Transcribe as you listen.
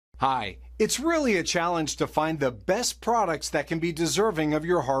Hi, it's really a challenge to find the best products that can be deserving of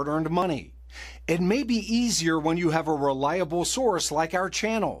your hard-earned money. It may be easier when you have a reliable source like our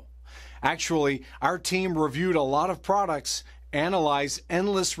channel. Actually, our team reviewed a lot of products, analyzed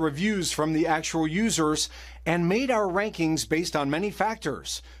endless reviews from the actual users, and made our rankings based on many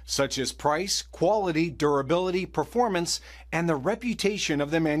factors, such as price, quality, durability, performance, and the reputation of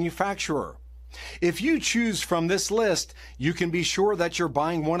the manufacturer. If you choose from this list, you can be sure that you're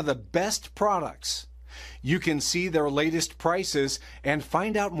buying one of the best products. You can see their latest prices and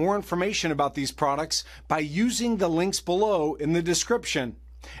find out more information about these products by using the links below in the description.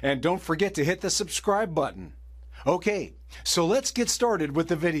 And don't forget to hit the subscribe button. Okay, so let's get started with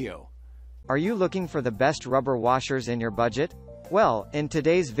the video. Are you looking for the best rubber washers in your budget? Well, in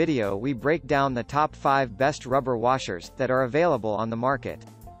today's video we break down the top 5 best rubber washers that are available on the market.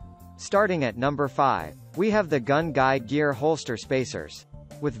 Starting at number 5, we have the Gun Guy Gear Holster Spacers.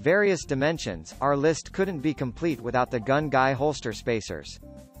 With various dimensions, our list couldn't be complete without the Gun Guy Holster Spacers.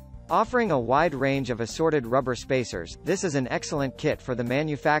 Offering a wide range of assorted rubber spacers, this is an excellent kit for the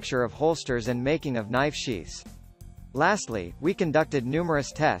manufacture of holsters and making of knife sheaths. Lastly, we conducted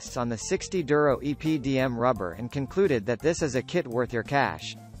numerous tests on the 60 Duro EPDM rubber and concluded that this is a kit worth your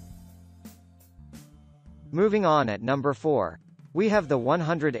cash. Moving on at number 4. We have the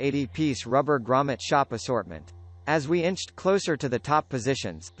 180-piece rubber Grommet shop assortment. As we inched closer to the top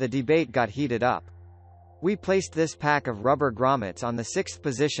positions, the debate got heated up. We placed this pack of rubber grommets on the 6th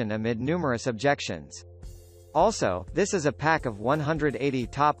position amid numerous objections. Also, this is a pack of 180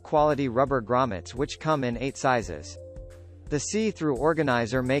 top-quality rubber grommets which come in 8 sizes. The see-through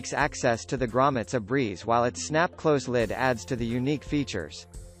organizer makes access to the grommets a breeze while its snap-close lid adds to the unique features.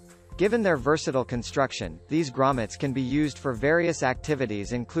 Given their versatile construction, these grommets can be used for various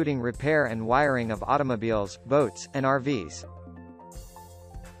activities including repair and wiring of automobiles, boats, and RVs.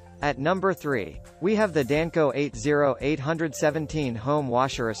 At number 3, we have the Danco 80817 Home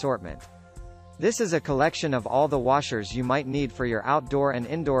Washer Assortment. This is a collection of all the washers you might need for your outdoor and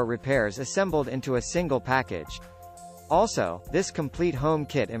indoor repairs assembled into a single package. Also, this complete home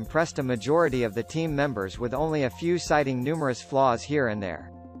kit impressed a majority of the team members with only a few citing numerous flaws here and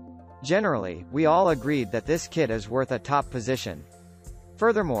there. Generally, we all agreed that this kit is worth a top position.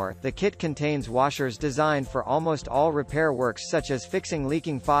 Furthermore, the kit contains washers designed for almost all repair works such as fixing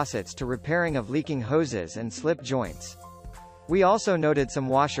leaking faucets to repairing of leaking hoses and slip joints. We also noted some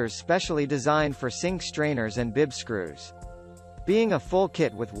washers specially designed for sink strainers and bib screws. Being a full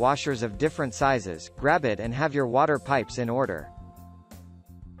kit with washers of different sizes, grab it and have your water pipes in order.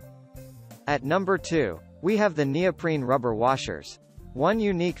 At number 2, we have the Neoprene rubber washers. One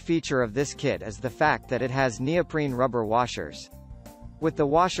unique feature of this kit is the fact that it has neoprene rubber washers. With the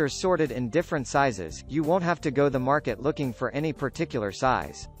washers sorted in different sizes, you won't have to go the market looking for any particular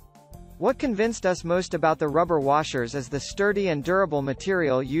size. What convinced us most about the rubber washers is the sturdy and durable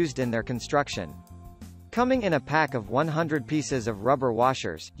material used in their construction. Coming in a pack of 100 pieces of rubber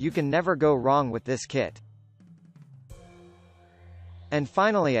washers, you can never go wrong with this kit. And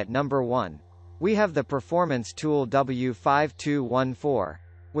finally at number 1. We have the Performance Tool W5214.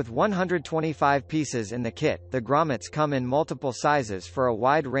 With 125 pieces in the kit, the grommets come in multiple sizes for a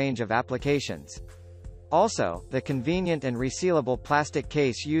wide range of applications. Also, the convenient and resealable plastic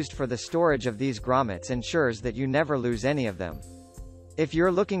case used for the storage of these grommets ensures that you never lose any of them. If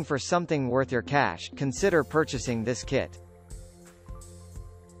you're looking for something worth your cash, consider purchasing this kit.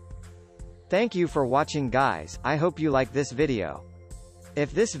 Thank you for watching guys, I hope you like this video.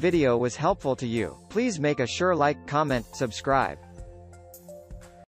 If this video was helpful to you, please make a sure like, comment, subscribe.